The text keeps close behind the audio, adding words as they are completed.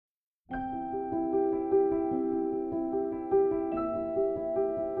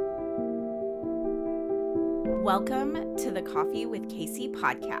Welcome to the Coffee with Casey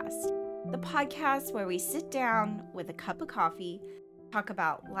podcast, the podcast where we sit down with a cup of coffee, talk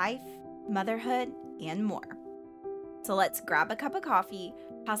about life, motherhood, and more. So let's grab a cup of coffee,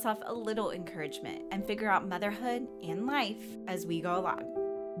 pass off a little encouragement, and figure out motherhood and life as we go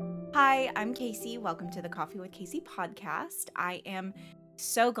along. Hi, I'm Casey. Welcome to the Coffee with Casey podcast. I am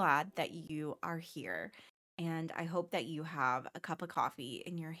so glad that you are here, and I hope that you have a cup of coffee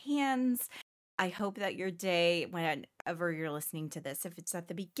in your hands. I hope that your day, whenever you're listening to this, if it's at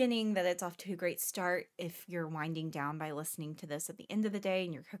the beginning, that it's off to a great start. If you're winding down by listening to this at the end of the day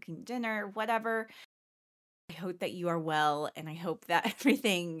and you're cooking dinner, whatever, I hope that you are well, and I hope that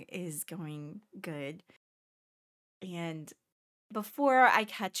everything is going good. And before I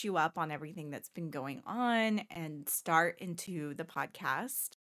catch you up on everything that's been going on and start into the podcast,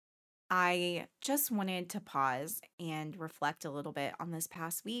 I just wanted to pause and reflect a little bit on this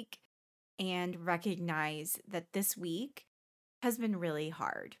past week and recognize that this week has been really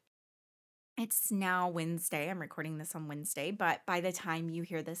hard. It's now Wednesday. I'm recording this on Wednesday, but by the time you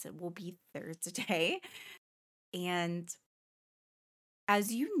hear this, it will be Thursday. And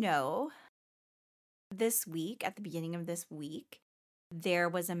as you know, this week, at the beginning of this week, there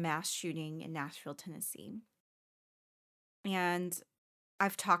was a mass shooting in Nashville, Tennessee. And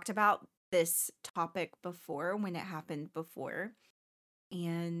I've talked about this topic before when it happened before.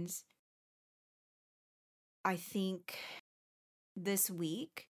 And I think this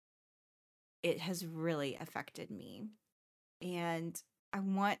week it has really affected me. And I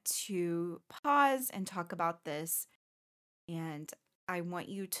want to pause and talk about this. And I want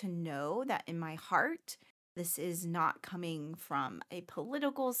you to know that in my heart, this is not coming from a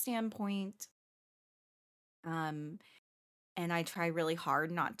political standpoint. And I try really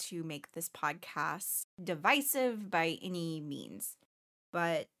hard not to make this podcast divisive by any means.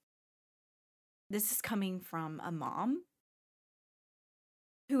 But this is coming from a mom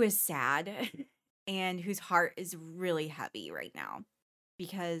who is sad and whose heart is really heavy right now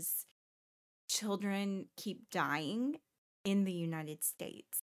because children keep dying in the United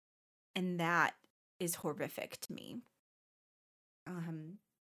States. And that is horrific to me.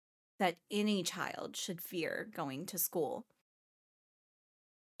 That any child should fear going to school.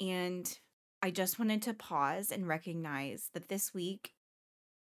 And I just wanted to pause and recognize that this week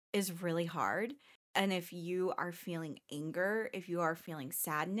is really hard. And if you are feeling anger, if you are feeling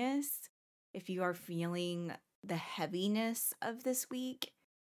sadness, if you are feeling the heaviness of this week,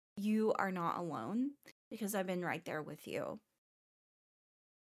 you are not alone because I've been right there with you.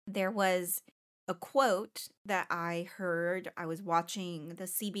 There was a quote that I heard. I was watching the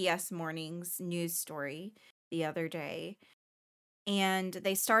CBS Mornings news story the other day, and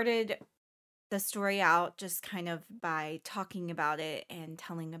they started the story out just kind of by talking about it and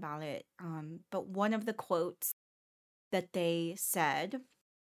telling about it. But one of the quotes that they said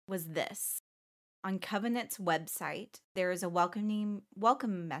was this: on Covenant's website, there is a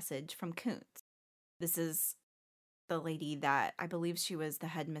welcome message from Koontz. This is the lady that I believe she was the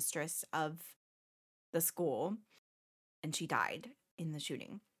headmistress of the school, and she died in the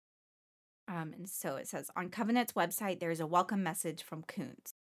shooting. And so it says, on Covenant's website, there is a welcome message from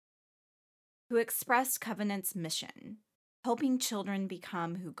Koontz, who expressed Covenant's mission, helping children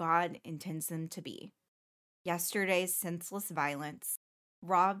become who God intends them to be. Yesterday's senseless violence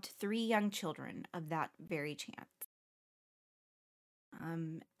robbed 3 young children of that very chance.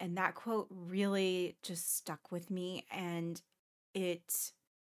 And that quote really just stuck with me, and it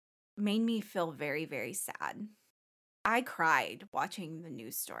made me feel very, very sad. I cried watching the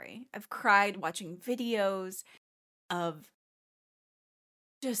news story. I've cried watching videos of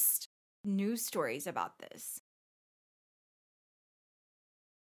just news stories about this.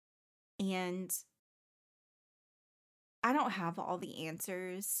 And I don't have all the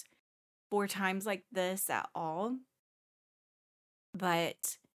answers for times like this at all.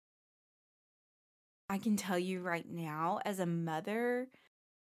 But I can tell you right now, as a mother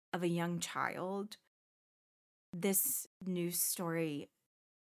of a young child, this news story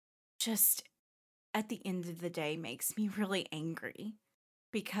just at the end of the day makes me really angry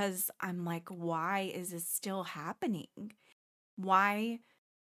because I'm like, why is this still happening? Why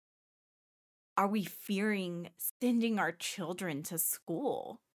are we fearing sending our children to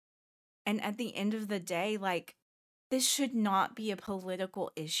school? And at the end of the day, like, this should not be a political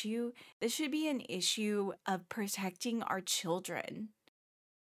issue. This should be an issue of protecting our children.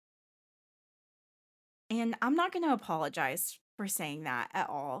 And I'm not going to apologize for saying that at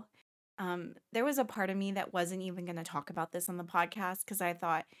all. There was a part of me that wasn't even going to talk about this on the podcast because I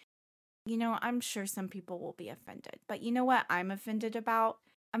thought, I'm sure some people will be offended. But you know what I'm offended about?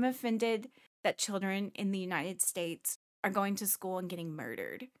 I'm offended that children in the United States are going to school and getting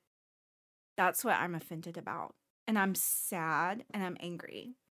murdered. That's what I'm offended about. And I'm sad and I'm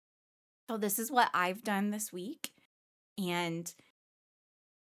angry. So this is what I've done this week. And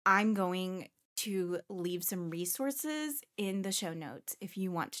I'm going to leave some resources in the show notes if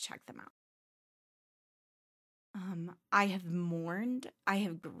you want to check them out. I have mourned, I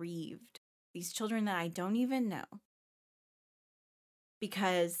have grieved these children that I don't even know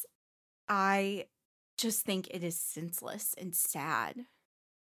because I just think it is senseless and sad.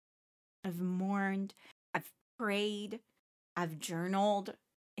 I've mourned, I've prayed, I've journaled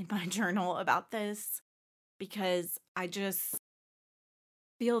in my journal about this because I just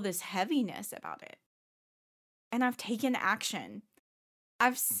feel this heaviness about it. And I've taken action.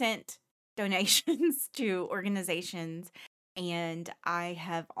 I've sent donations to organizations, and I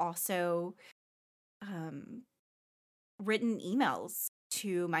have also written emails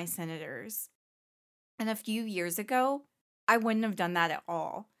to my senators. And a few years ago, I wouldn't have done that at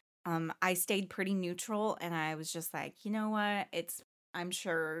all. I stayed pretty neutral, and I was just like, you know what? I'm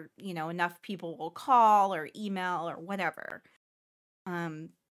sure, enough people will call or email or whatever.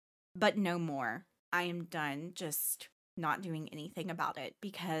 But no more. I am done just not doing anything about it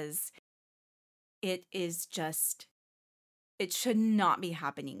because it should not be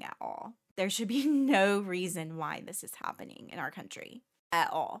happening at all. There should be no reason why this is happening in our country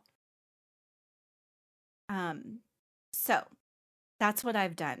at all. So that's what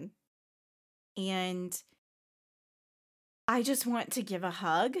I've done. And I just want to give a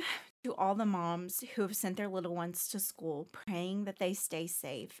hug to all the moms who have sent their little ones to school, praying that they stay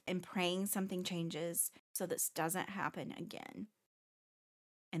safe and praying something changes so this doesn't happen again.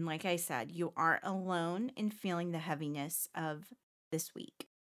 And like I said, you aren't alone in feeling the heaviness of this week.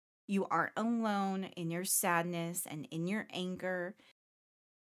 You aren't alone in your sadness and in your anger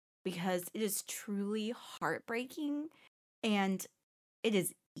because it is truly heartbreaking and it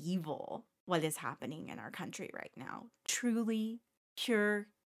is evil what is happening in our country right now. Truly pure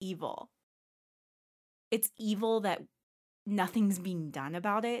evil. It's evil that nothing's being done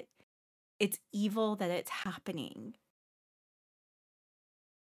about it. It's evil that it's happening.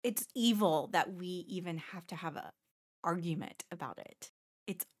 It's evil that we even have to have an argument about it.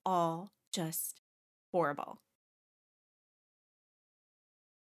 It's all just horrible.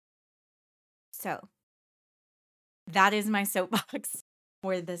 So that is my soapbox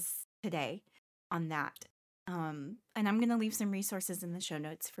for this today on that. And I'm going to leave some resources in the show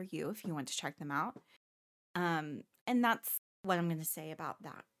notes for you if you want to check them out. And that's what I'm going to say about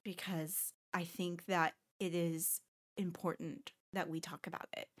that because I think that it is important that we talk about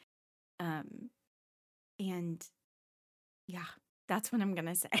it. And yeah, that's what I'm going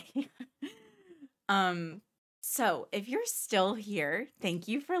to say. So if you're still here, thank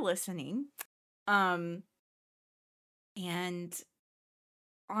you for listening. And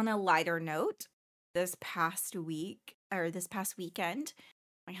on a lighter note, this past weekend,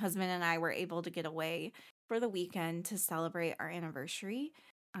 my husband and I were able to get away for the weekend to celebrate our anniversary.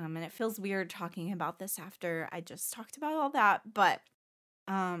 And it feels weird talking about this after I just talked about all that, but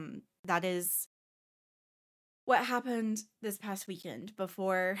that is what happened this past weekend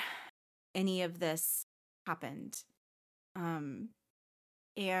before any of this happened. And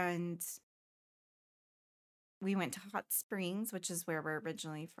we went to Hot Springs, which is where we're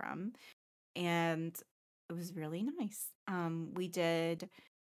originally from, and it was really nice.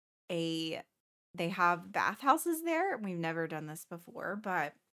 They have bathhouses there. We've never done this before,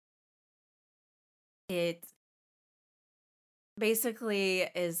 but it basically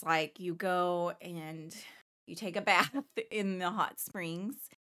is like you go and you take a bath in the hot springs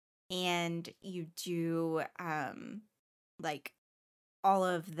and you do like all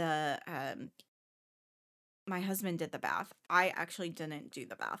of the my husband did the bath. I actually didn't do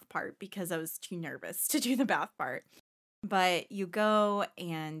the bath part because I was too nervous to do the bath part. But you go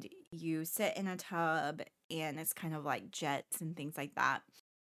and you sit in a tub and it's kind of like jets and things like that.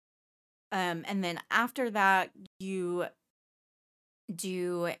 And then after that, you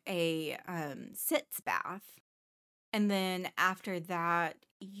do a sitz bath. And then after that,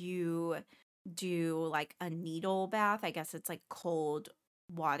 you do like a needle bath. I guess it's like cold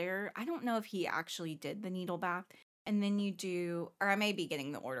water. I don't know if he actually did the needle bath. And then you do, or I may be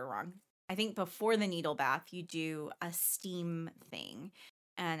getting the order wrong. I think before the needle bath, you do a steam thing.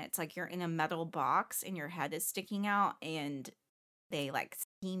 And it's like you're in a metal box and your head is sticking out and they like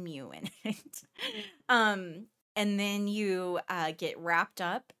steam you in it. And then you get wrapped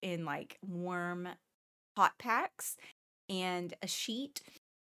up in like warm hot packs and a sheet.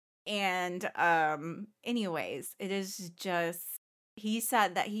 And anyways, it is just he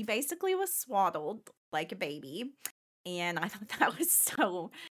said that he basically was swaddled like a baby, and I thought that was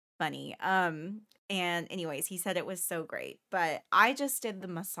so funny. And anyways, he said it was so great, but I just did the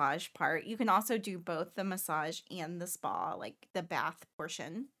massage part. You can also do both the massage and the spa, like the bath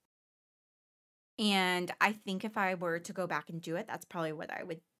portion. And I think if I were to go back and do it, that's probably what I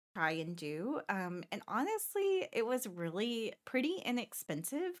would try and do. And honestly, it was really pretty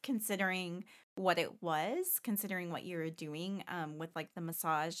inexpensive considering what it was, considering what you were doing with like the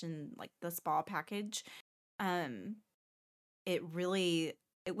massage and like the spa package. Um, it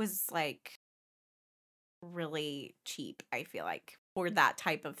was like really cheap, I feel like, for that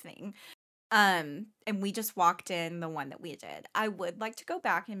type of thing. And we just walked in the one that we did. I would like to go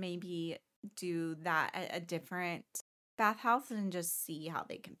back and maybe do that at a different bathhouse and just see how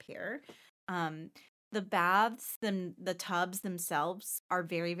they compare. Um, the the tubs themselves are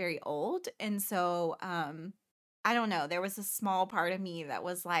very, very old. And so I don't know. There was a small part of me that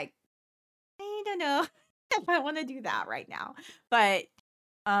was like, I don't know if I want to do that right now. But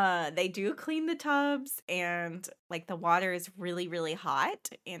they do clean the tubs and like the water is really, really hot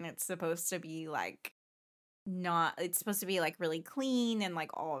and it's supposed to be like not it's supposed to be like really clean and like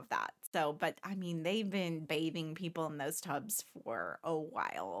all of that. So, but I mean, they've been bathing people in those tubs for a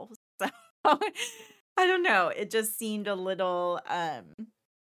while. So I don't know. It just seemed a little kind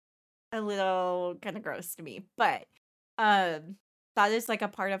of gross to me. But um that is like a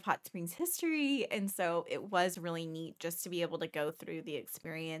part of Hot Springs history, and so it was really neat just to be able to go through the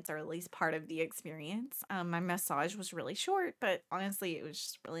experience, or at least part of the experience. My massage was really short, but honestly it was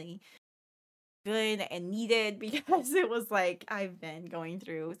just really good and needed because it was like I've been going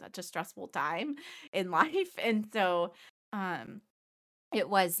through such a stressful time in life, and so um it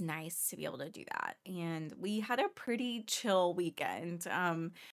was nice to be able to do that. And we had a pretty chill weekend.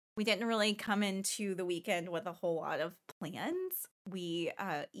 We didn't really come into the weekend with a whole lot of plans. We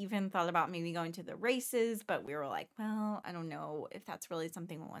even thought about maybe going to the races, but we were like, well, I don't know if that's really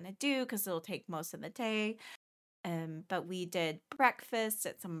something we want to do because it'll take most of the day. But we did breakfast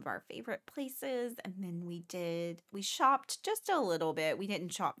at some of our favorite places, and then we shopped just a little bit. We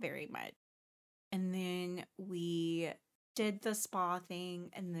didn't shop very much. And then we did the spa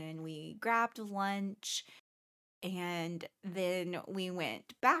thing, and then we grabbed lunch, and then we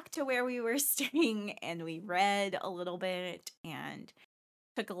went back to where we were staying and we read a little bit and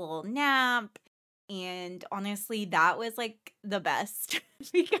took a little nap. And honestly, that was like the best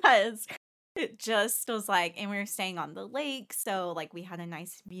because it just was like, and we were staying on the lake. So, like, we had a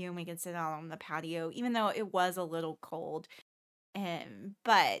nice view and we could sit out on the patio, even though it was a little cold.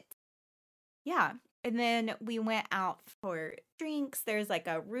 But yeah. And then we went out for drinks. There's like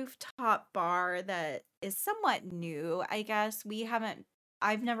a rooftop bar that is somewhat new, I guess.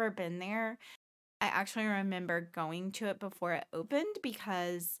 I've never been there. I actually remember going to it before it opened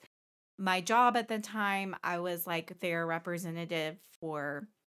because my job at the time, I was like their representative for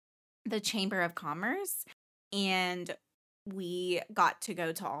the Chamber of Commerce. And we got to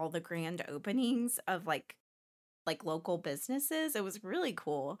go to all the grand openings of like local businesses. It was really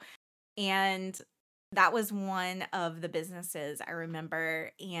cool. And that was one of the businesses I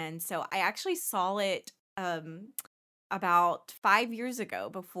remember. And so I actually saw it about 5 years ago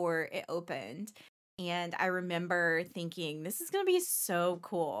before it opened. And I remember thinking, this is going to be so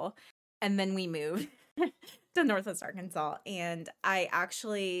cool. And then we moved to Northwest Arkansas. And I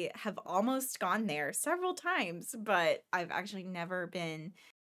actually have almost gone there several times, but I've actually never been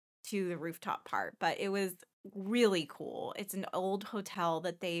to the rooftop part. But it was really cool. It's an old hotel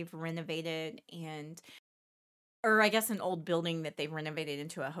that they've renovated, or I guess an old building that they've renovated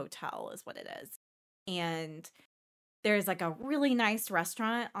into a hotel is what it is. And there's like a really nice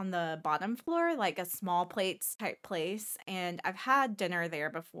restaurant on the bottom floor, like a small plates type place. And I've had dinner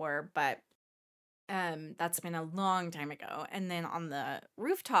there before, but that's been a long time ago. And then on the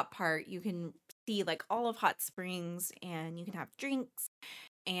rooftop part, you can see like all of Hot Springs and you can have drinks,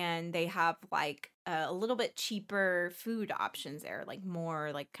 and they have like a little bit cheaper food options there, like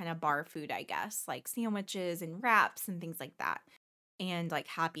more like kind of bar food, I guess, like sandwiches and wraps and things like that, and like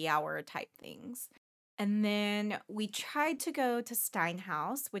happy hour type things. And then we tried to go to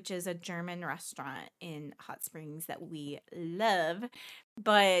Steinhaus, which is a German restaurant in Hot Springs that we love,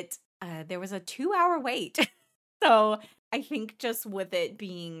 but there was a 2 hour wait. So I think just with it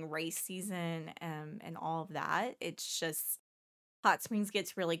being race season and all of that, it's just Hot Springs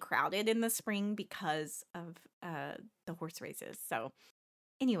gets really crowded in the spring because of the horse races. So,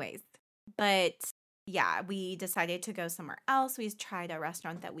 anyways, but yeah, we decided to go somewhere else. We tried a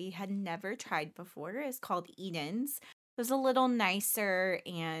restaurant that we had never tried before. It's called Eden's. It was a little nicer,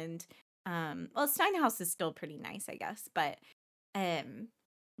 and well, Steinhaus is still pretty nice, I guess, but Um,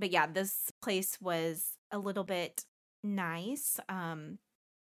 but yeah, this place was a little bit nice. And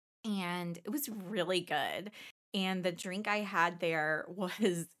it was really good. And the drink I had there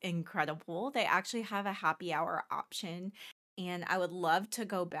was incredible. They actually have a happy hour option. And I would love to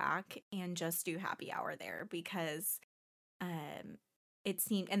go back and just do happy hour there because um it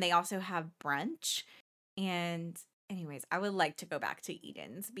seemed, and they also have brunch. And anyways, I would like to go back to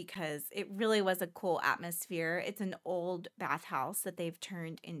Eden's because it really was a cool atmosphere. It's an old bathhouse that they've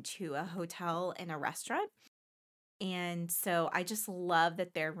turned into a hotel and a restaurant. And so I just love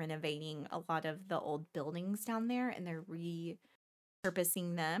that they're renovating a lot of the old buildings down there and they're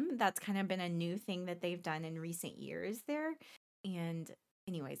repurposing them. That's kind of been a new thing that they've done in recent years there. And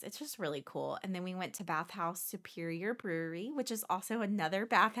anyways, it's just really cool. And then we went to Bathhouse Superior Brewery, which is also another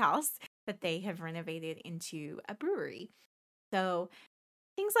bathhouse that they have renovated into a brewery. So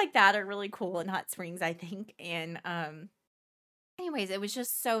things like that are really cool in Hot Springs, I think. And anyways, it was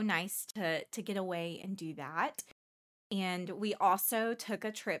just so nice to get away and do that. And we also took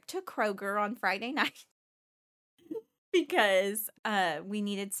a trip to Kroger on Friday night because we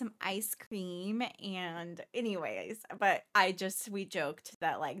needed some ice cream. And anyways, but we joked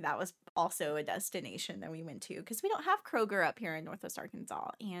that like that was also a destination that we went to because we don't have Kroger up here in Northwest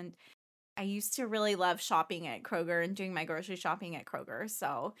Arkansas. And I used to really love shopping at Kroger and doing my grocery shopping at Kroger.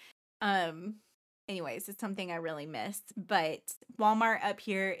 So um anyways, it's something I really miss. But Walmart up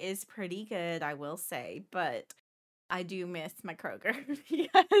here is pretty good, I will say. But I do miss my Kroger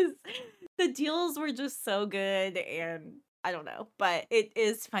because the deals were just so good and I don't know, but it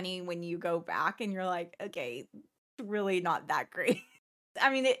is funny when you go back and you're like, okay, it's really not that great.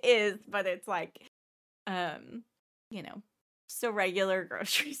 I mean, it is, but it's like, um, you know, just a regular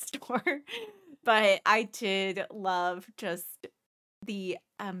grocery store. But I did love just the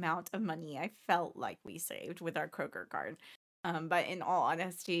amount of money I felt like we saved with our Kroger card. But in all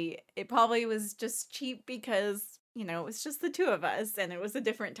honesty, it probably was just cheap because, it was just the two of us and it was a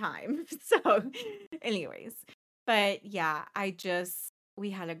different time. So, anyways, but yeah,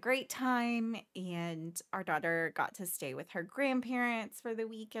 we had a great time and our daughter got to stay with her grandparents for the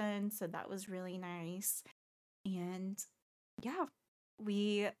weekend. So that was really nice. And yeah,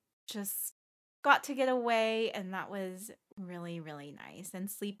 we just got to get away and that was really, really nice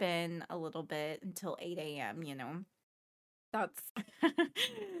and sleep in a little bit until 8 a.m., That's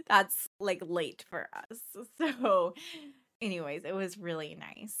that's like late for us. So anyways, it was really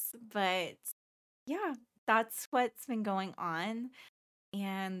nice. But yeah, that's what's been going on.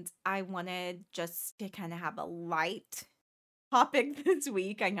 And I wanted just to kind of have a light topic this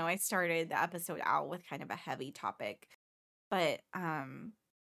week. I know I started the episode out with kind of a heavy topic, but I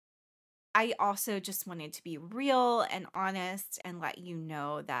also just wanted to be real and honest and let you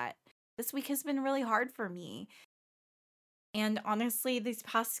know that this week has been really hard for me. And honestly, these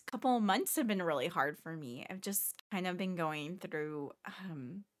past couple of months have been really hard for me. I've just kind of been going through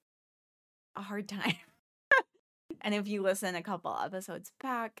a hard time. And if you listen a couple episodes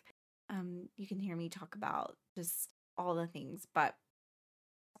back, you can hear me talk about just all the things. But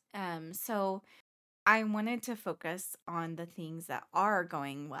so I wanted to focus on the things that are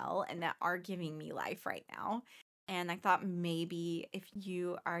going well and that are giving me life right now. And I thought maybe if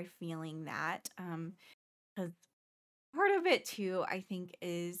you are feeling that, because part of it too, I think,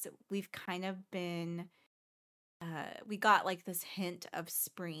 is we've kind of been, we got like this hint of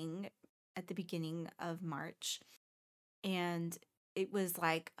spring at the beginning of March. And it was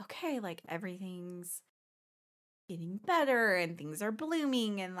like, okay, like everything's getting better and things are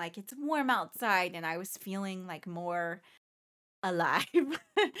blooming and like it's warm outside. And I was feeling like more alive.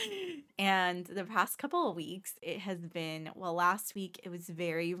 And the past couple of weeks, it has been, well, last week it was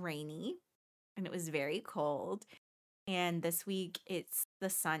very rainy and it was very cold. And this week the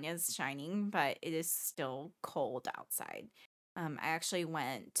sun is shining, but it is still cold outside. I actually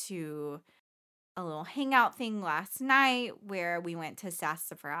went to a little hangout thing last night where we went to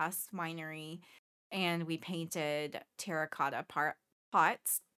Sassafras Winery and we painted terracotta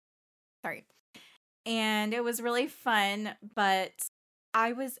pots. Sorry. And it was really fun, but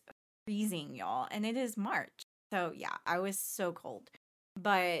I was freezing, y'all, and it is March. So yeah, I was so cold.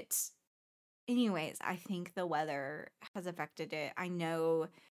 But anyways, I think the weather has affected it. I know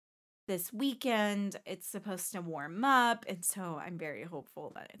this weekend it's supposed to warm up, and so I'm very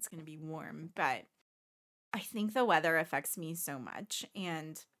hopeful that it's going to be warm. But I think the weather affects me so much,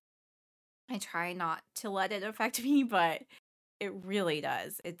 and I try not to let it affect me, but it really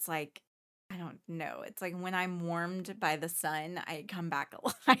does. It's like, I don't know. It's like when I'm warmed by the sun, I come back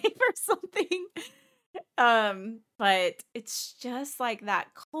alive or something. But it's just like that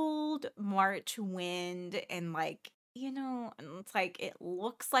cold March wind and like and it's like it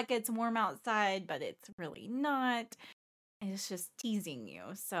looks like it's warm outside, but it's really not. And it's just teasing you.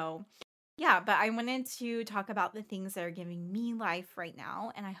 So, yeah, but I wanted to talk about the things that are giving me life right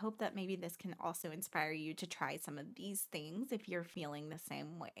now. And I hope that maybe this can also inspire you to try some of these things if you're feeling the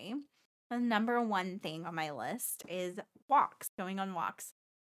same way. The number one thing on my list is walks, going on walks.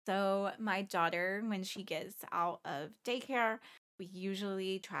 So, my daughter, when she gets out of daycare, we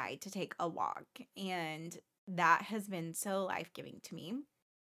usually try to take a walk. And that has been so life giving to me.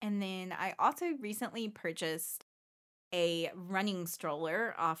 And then I also recently purchased a running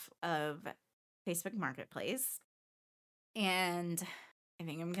stroller off of Facebook Marketplace. And I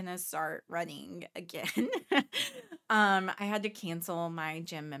think I'm gonna start running again. I had to cancel my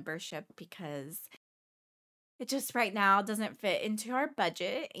gym membership because it just right now doesn't fit into our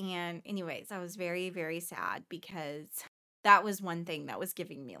budget. And anyways, I was very, very sad because that was one thing that was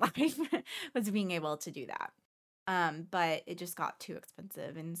giving me life was being able to do that. But it just got too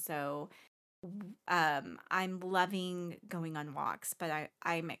expensive. And so I'm loving going on walks, but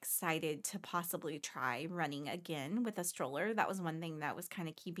I'm excited to possibly try running again with a stroller. That was one thing that was kind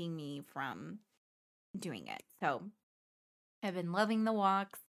of keeping me from doing it. So I've been loving the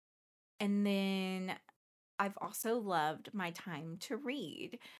walks. And then I've also loved my time to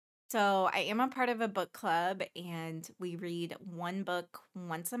read. So I am a part of a book club and we read one book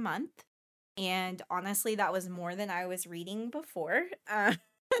once a month. And honestly, that was more than I was reading before.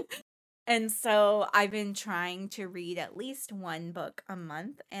 And so I've been trying to read at least one book a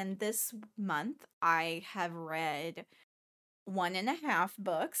month. And this month I have read one and a half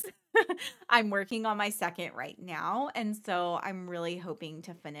books. I'm working on my second right now. And so I'm really hoping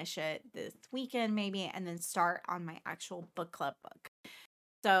to finish it this weekend, maybe, and then start on my actual book club book.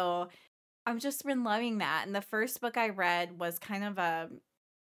 So I've just been loving that. And the first book I read was kind of a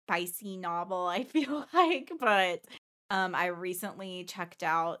spicy novel, I feel like, but I recently checked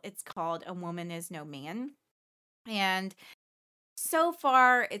out. It's called A Woman Is No Man. And so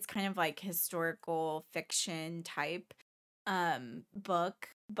far, it's kind of like historical fiction type book,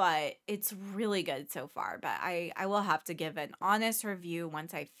 but it's really good so far. But I will have to give an honest review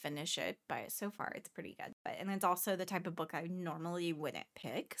once I finish it. But so far, it's pretty good. But and it's also the type of book I normally wouldn't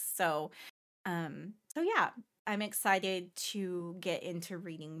pick. So yeah, I'm excited to get into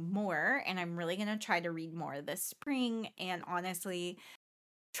reading more, and I'm really gonna try to read more this spring. And honestly,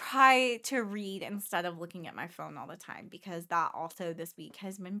 try to read instead of looking at my phone all the time because that also this week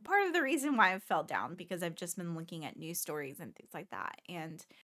has been part of the reason why I fell down because I've just been looking at news stories and things like that. And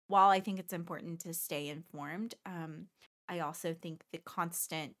while I think it's important to stay informed, I also think the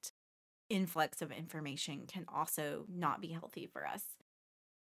constant influx of information can also not be healthy for us.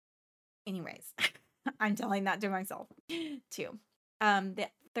 Anyways, I'm telling that to myself too. The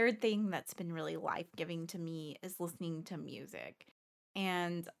third thing that's been really life giving to me is listening to music.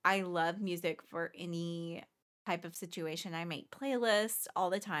 And I love music for any type of situation. I make playlists all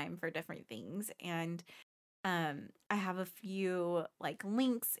the time for different things. And I have a few like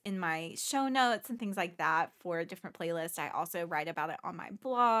links in my show notes and things like that for different playlists. I also write about it on my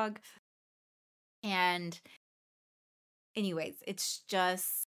blog. And anyways, it's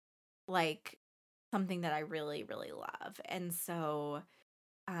just like something that I really, really love. And so,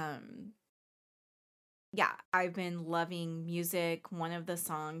 um, yeah, I've been loving music. One of the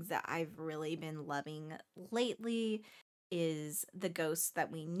songs that I've really been loving lately is The Ghost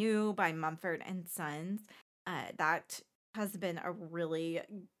That We Knew by Mumford and Sons. That has been a really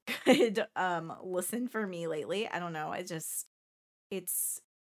good listen for me lately. I don't know. It's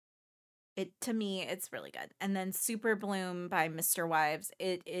it to me it's really good. And then Super Bloom by Mr. Wives.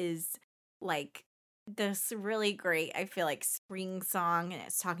 It is like this really great, I feel like spring song, and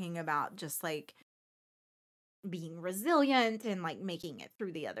it's talking about just like being resilient and like making it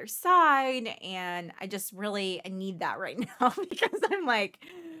through the other side. And I need that right now because I'm like,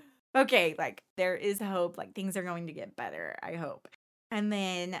 okay, like there is hope, like things are going to get better, I hope. And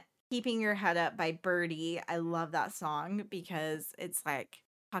then Keeping Your Head Up by Birdie. I love that song because it's like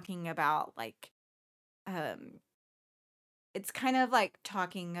talking about like um it's kind of like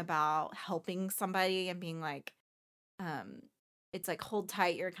talking about helping somebody and being like um it's like hold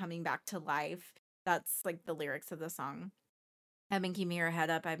tight, you're coming back to life. That's like the lyrics of the song. I've been keeping your head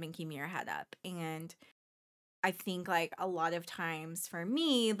up, I've been keeping your head up. And I think like a lot of times for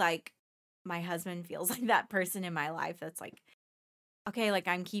me, like my husband feels like that person in my life that's like, okay, like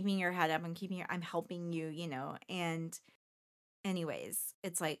I'm keeping your head up, I'm helping you, And anyways,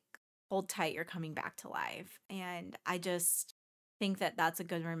 it's like hold tight, you're coming back to life. And I just think that that's a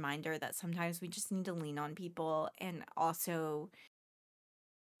good reminder that sometimes we just need to lean on people and also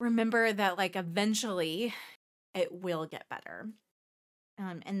remember that like eventually it will get better.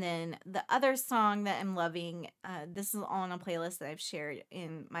 And then the other song that I'm loving, this is on a playlist that I've shared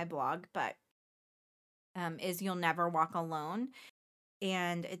in my blog, but is You'll Never Walk Alone.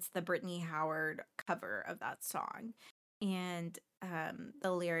 And it's the Brittany Howard cover of that song. And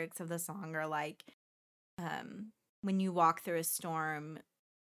the lyrics of the song are like, when you walk through a storm,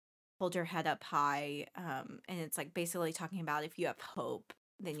 hold your head up high. And it's like basically talking about if you have hope,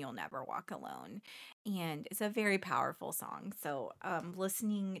 then you'll never walk alone. And it's a very powerful song. So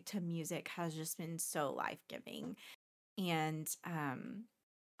listening to music has just been so life-giving. And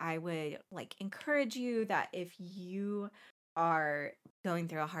I would like encourage you that if you are going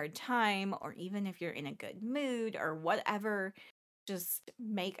through a hard time, or even if you're in a good mood or whatever, just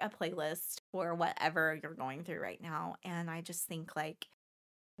make a playlist for whatever you're going through right now. And I just think like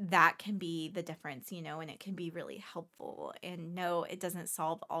that can be the difference, and it can be really helpful. And no, it doesn't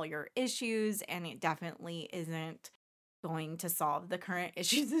solve all your issues, and it definitely isn't going to solve the current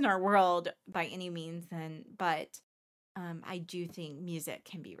issues in our world by any means. But I do think music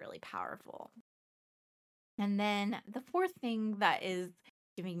can be really powerful. And then the fourth thing that is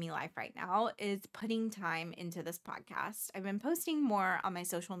giving me life right now is putting time into this podcast. I've been posting more on my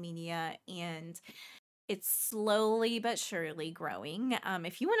social media, and it's slowly but surely growing.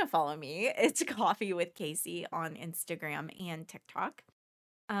 If you want to follow me, it's Coffee with Casey on Instagram and TikTok.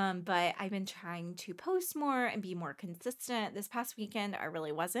 But I've been trying to post more and be more consistent. This past weekend, I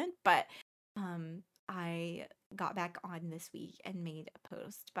really wasn't, but I got back on this week and made a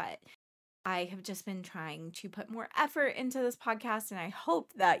post. But I have just been trying to put more effort into this podcast, and I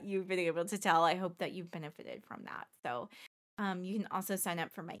hope that you've been able to tell. I hope that you've benefited from that. So you can also sign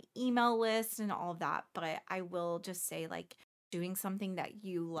up for my email list and all of that. But I will just say, like, doing something that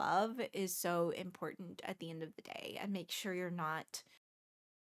you love is so important at the end of the day, and make sure you're not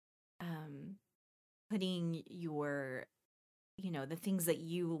putting your the things that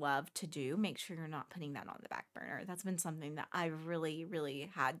you love to do, make sure you're not putting that on the back burner. That's been something that I've really,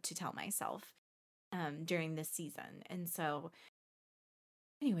 really had to tell myself during this season. And so,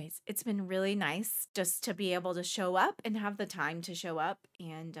 anyways, it's been really nice just to be able to show up and have the time to show up.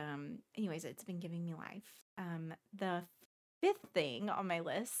 And anyways, it's been giving me life. The fifth thing on my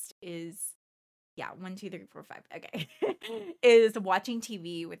list is, yeah, 1, 2, 3, 4, 5. Okay. is watching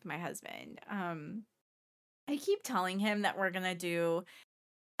TV with my husband. I keep telling him that we're gonna do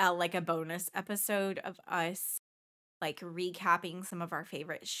like a bonus episode of us like recapping some of our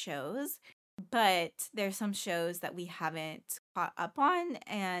favorite shows, but there's some shows that we haven't caught up on,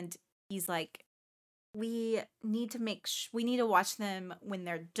 and he's like, we need to we need to watch them when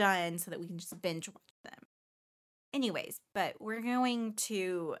they're done so that we can just binge watch them. Anyways, but we're going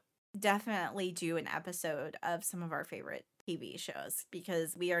to definitely do an episode of some of our favorite TV shows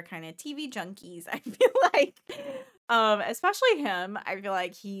because we are kind of TV junkies. I feel like, especially him. I feel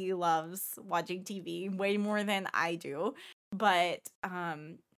like he loves watching TV way more than I do. But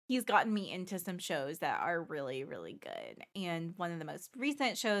he's gotten me into some shows that are really, really good. And one of the most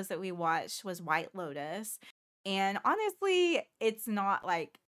recent shows that we watched was White Lotus. And honestly, it's not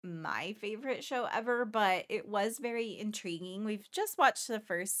like my favorite show ever, but it was very intriguing. We've just watched the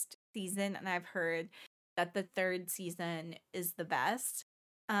first season, and I've heard that the third season is the best.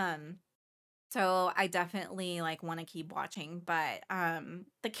 So I definitely like want to keep watching, but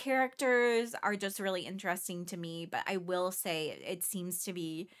the characters are just really interesting to me. But I will say it seems to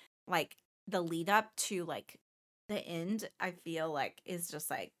be like the lead up to like the end, I feel like is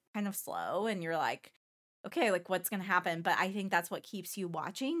just like kind of slow, and you're like, okay, like what's gonna happen? But I think that's what keeps you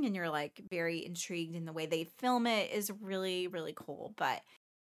watching, and you're like very intrigued, and the way they film it is really, really cool. But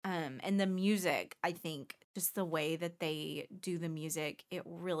and the music, I think just the way that they do the music, it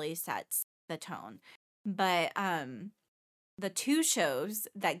really sets the tone. But the two shows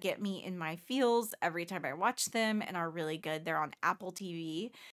that get me in my feels every time I watch them and are really good, they're on Apple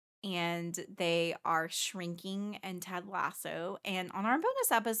TV, and they are Shrinking and Ted Lasso. And on our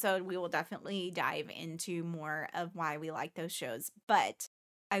bonus episode, we will definitely dive into more of why we like those shows. But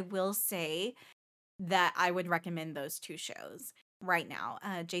I will say that I would recommend those two shows right now.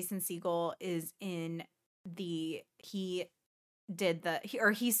 Jason Segel is in he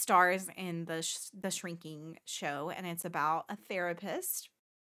stars in the Shrinking show, and it's about a therapist.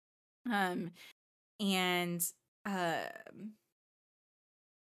 And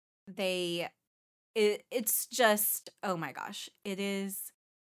it's just, oh my gosh, it is.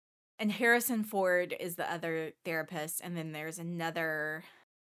 And Harrison Ford is the other therapist, and then there's another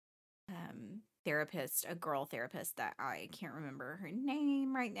therapist, a girl therapist that I can't remember her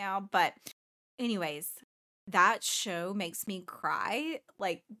name right now. But anyways, that show makes me cry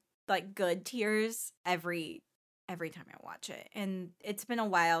like good tears every every time I watch it. And it's been a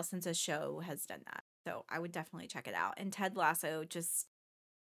while since a show has done that. So I would definitely check it out. And Ted Lasso just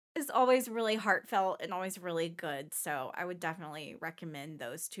is always really heartfelt and always really good. So I would definitely recommend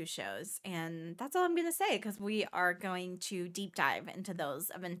those two shows. And that's all I'm going to say because we are going to deep dive into those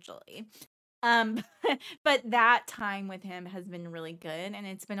eventually. Um, but that time with him has been really good. And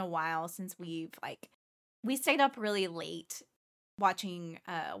it's been a while since we stayed up really late watching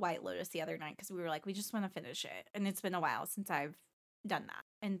White Lotus the other night because we were like, we just want to finish it. And it's been a while since I've done that.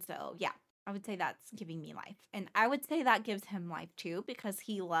 And so, yeah, I would say that's giving me life. And I would say that gives him life too because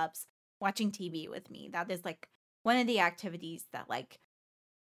he loves watching TV with me. That is like one of the activities that like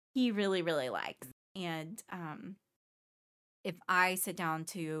he really, really likes. And if I sit down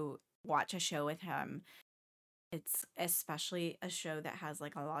to watch a show with him, it's especially a show that has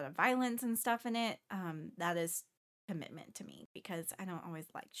like a lot of violence and stuff in it. That is commitment to me because I don't always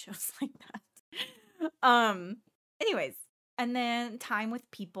like shows like that. Anyways, and then time with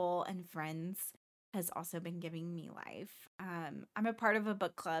people and friends has also been giving me life. I'm a part of a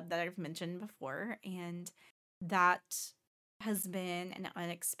book club that I've mentioned before, and that has been an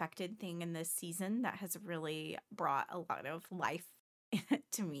unexpected thing in this season that has really brought a lot of life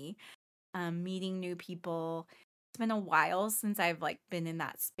to me. Meeting new people. It's been a while since I've like been in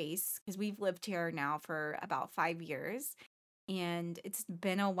that space because we've lived here now for about 5 years. And it's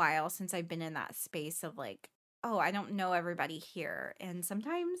been a while since I've been in that space of like, oh, I don't know everybody here. And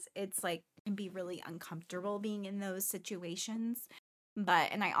sometimes it's like can be really uncomfortable being in those situations.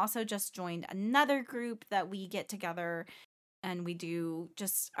 And I also just joined another group that we get together and we do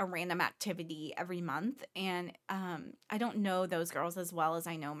just a random activity every month. And I don't know those girls as well as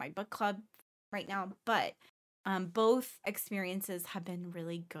I know my book club right now, but both experiences have been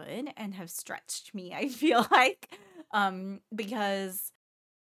really good and have stretched me, I feel like, because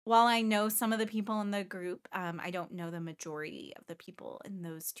while I know some of the people in the group, I don't know the majority of the people in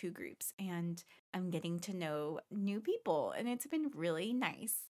those two groups, and I'm getting to know new people, and it's been really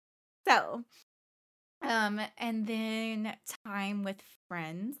nice. So, and then time with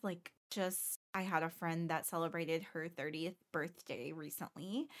friends, like just I had a friend that celebrated her 30th birthday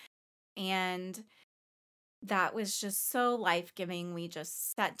recently, and that was just so life-giving. We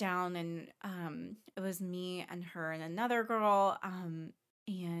just sat down and it was me and her and another girl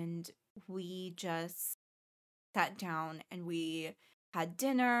and we just sat down and we had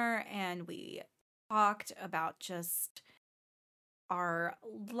dinner and we talked about just our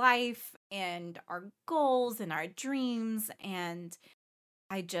life and our goals and our dreams. And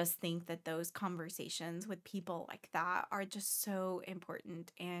I just think that those conversations with people like that are just so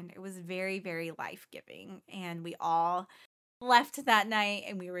important. And it was very, very life giving. And we all left that night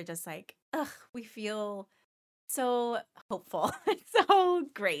and we were just like, ugh, we feel so hopeful. So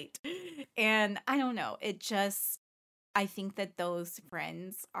great. And I don't know, I think that those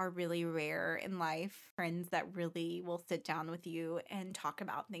friends are really rare in life. Friends that really will sit down with you and talk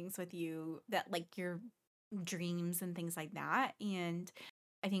about things with you that like your dreams and things like that. And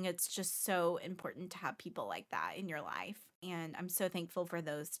I think it's just so important to have people like that in your life. And I'm so thankful for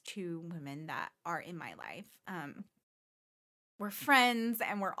those two women that are in my life. We're friends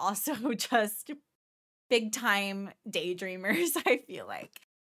and we're also just big time daydreamers, I feel like.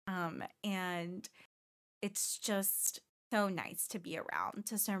 And it's just so nice to be around,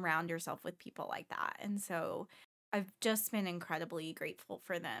 to surround yourself with people like that. And so I've just been incredibly grateful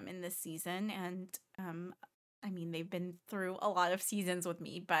for them in this season. And I mean, they've been through a lot of seasons with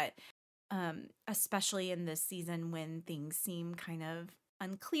me, but especially in this season when things seem kind of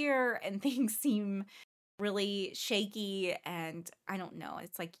unclear and things seem really shaky. And I don't know,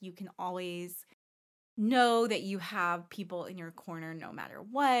 it's like you can always know that you have people in your corner no matter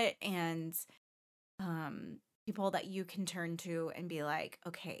what. And people that you can turn to and be like,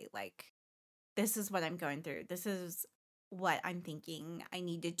 okay, like this is what I'm going through. This is what I'm thinking I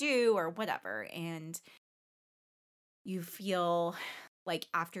need to do or whatever. And you feel like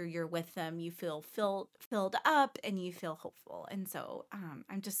after you're with them, you feel filled up and you feel hopeful. And so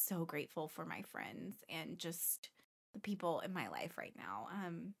I'm just so grateful for my friends and just the people in my life right now.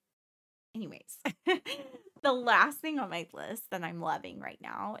 Anyways, the last thing on my list that I'm loving right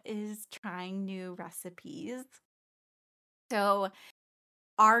now is trying new recipes. So,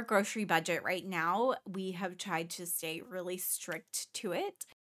 our grocery budget right now, we have tried to stay really strict to it.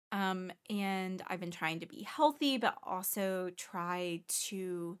 And I've been trying to be healthy, but also try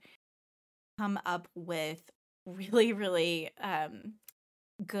to come up with really, really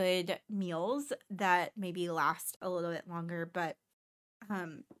good meals that maybe last a little bit longer. But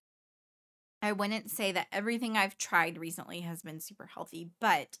um, I wouldn't say that everything I've tried recently has been super healthy,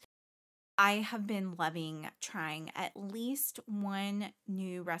 but I have been loving trying at least one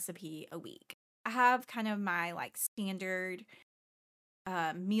new recipe a week. I have kind of my like standard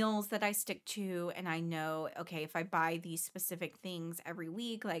meals that I stick to, and I know, okay, if I buy these specific things every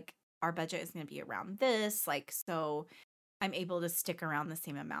week, like our budget is going to be around this, like, so I'm able to stick around the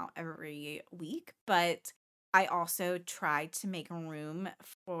same amount every week. But I also try to make room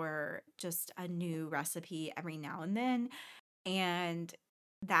for just a new recipe every now and then. And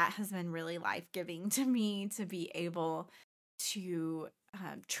that has been really life giving to me to be able to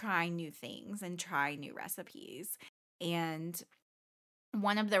try new things and try new recipes. And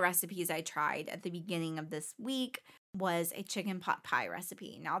one of the recipes I tried at the beginning of this week was a chicken pot pie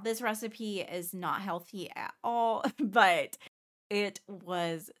recipe. Now, this recipe is not healthy at all, but it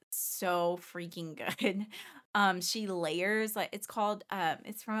was so freaking good. She layers like it's from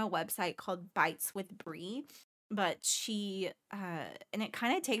a website called Bites with Brie, but and it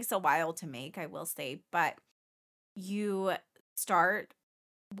kind of takes a while to make, I will say, but you start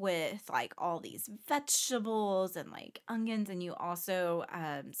with like all these vegetables and like onions, and you also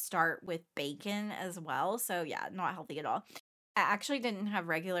start with bacon as well. So yeah, not healthy at all. I actually didn't have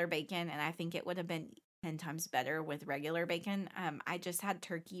regular bacon, and I think it would have been 10 times better with regular bacon. I just had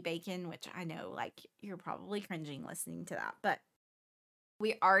turkey bacon, which I know like you're probably cringing listening to that, but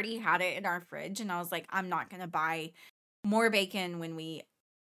we already had it in our fridge, and I was like, I'm not gonna buy more bacon when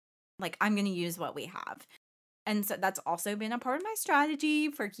I'm gonna use what we have. And so that's also been a part of my strategy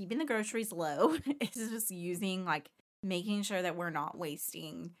for keeping the groceries low is just using making sure that we're not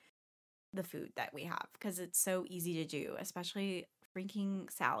wasting the food that we have, because it's so easy to do, especially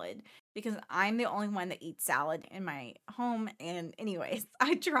freaking salad, because I'm the only one that eats salad in my home. And anyways,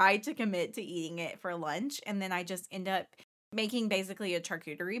 I try to commit to eating it for lunch, and then I just end up making basically a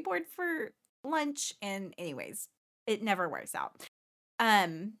charcuterie board for lunch. And anyways, it never works out.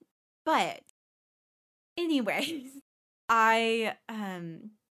 Um, but anyways, I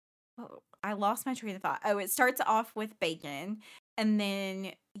I lost my train of thought. Oh, it starts off with bacon, and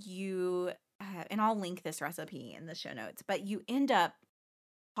then and I'll link this recipe in the show notes, but you end up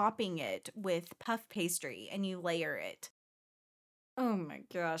topping it with puff pastry and you layer it. Oh my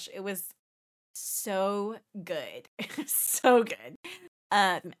gosh, it was so good. So good.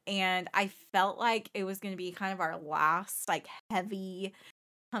 And I felt like it was going to be kind of our last like heavy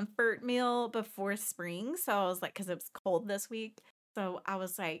comfort meal before spring. So I was like, because it was cold this week. So I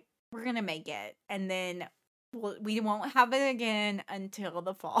was like, we're going to make it. And then we won't have it again until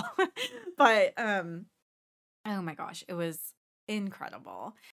the fall. But oh my gosh, it was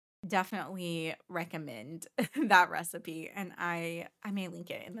incredible. Definitely recommend that recipe. And I may link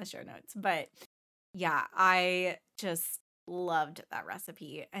it in the show notes. But yeah, I just loved that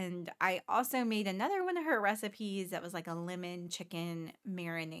recipe. And I also made another one of her recipes that was like a lemon chicken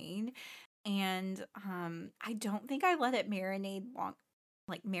marinade. And I don't think I let it marinate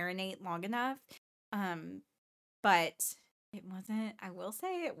long enough. Um but it wasn't, I will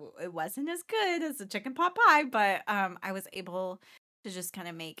say it wasn't as good as the chicken pot pie, but I was able to just kind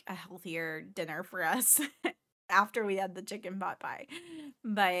of make a healthier dinner for us after we had the chicken pot pie.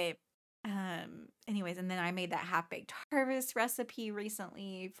 But anyways, and then I made that half baked harvest recipe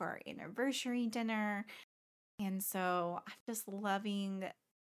recently for our anniversary dinner. And so I'm just loving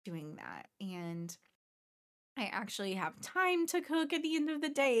doing that. And I actually have time to cook at the end of the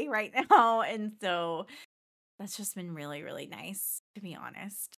day right now. And so that's just been really, really nice, to be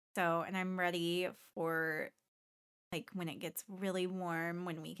honest. So, and I'm ready for like when it gets really warm,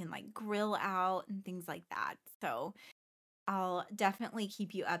 when we can like grill out and things like that. So, I'll definitely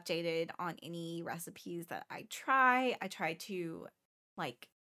keep you updated on any recipes that I try. I try to like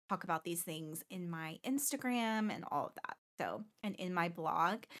talk about these things in my Instagram and all of that. So, and in my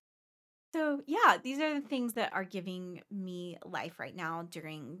blog. So, yeah, these are the things that are giving me life right now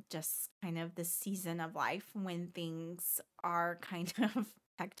during just kind of the season of life when things are kind of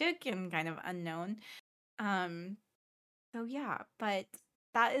hectic and kind of unknown. Um, so yeah, but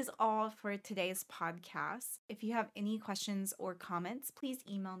that is all for today's podcast. If you have any questions or comments, please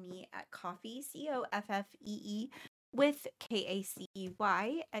email me at coffee, COFFEE, with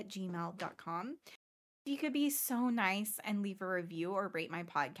KACEY at gmail.com. If you could be so nice and leave a review or rate my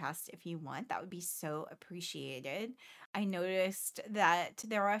podcast if you want, that would be so appreciated. I noticed that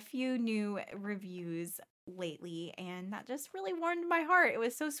there are a few new reviews lately, and that just really warmed my heart. It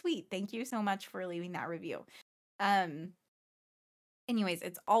was so sweet. Thank you so much for leaving that review. Um, Anyways,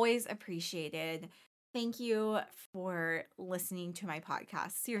 it's always appreciated. Thank you for listening to my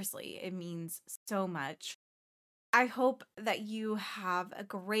podcast. Seriously, it means so much. I hope that you have a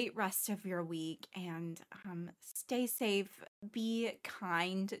great rest of your week and stay safe. Be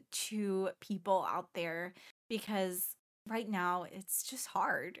kind to people out there because right now it's just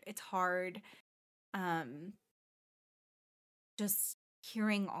hard. It's hard um, just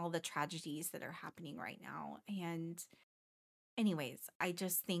hearing all the tragedies that are happening right now. And, anyways, I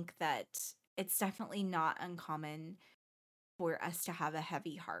just think that it's definitely not uncommon for us to have a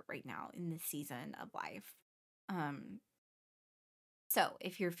heavy heart right now in this season of life. Um, so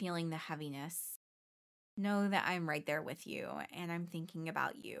if you're feeling the heaviness, know that I'm right there with you and I'm thinking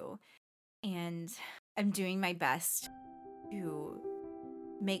about you. And I'm doing my best to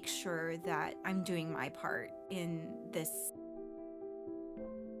make sure that I'm doing my part in this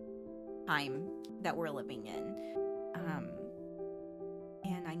time that we're living in. Um,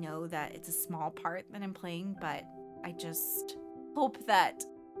 and I know that it's a small part that I'm playing, but I just hope that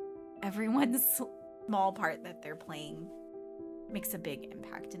everyone's small part that they're playing makes a big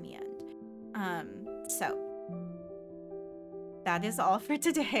impact in the end. So that is all for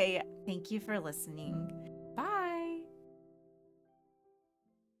today. Thank you for listening.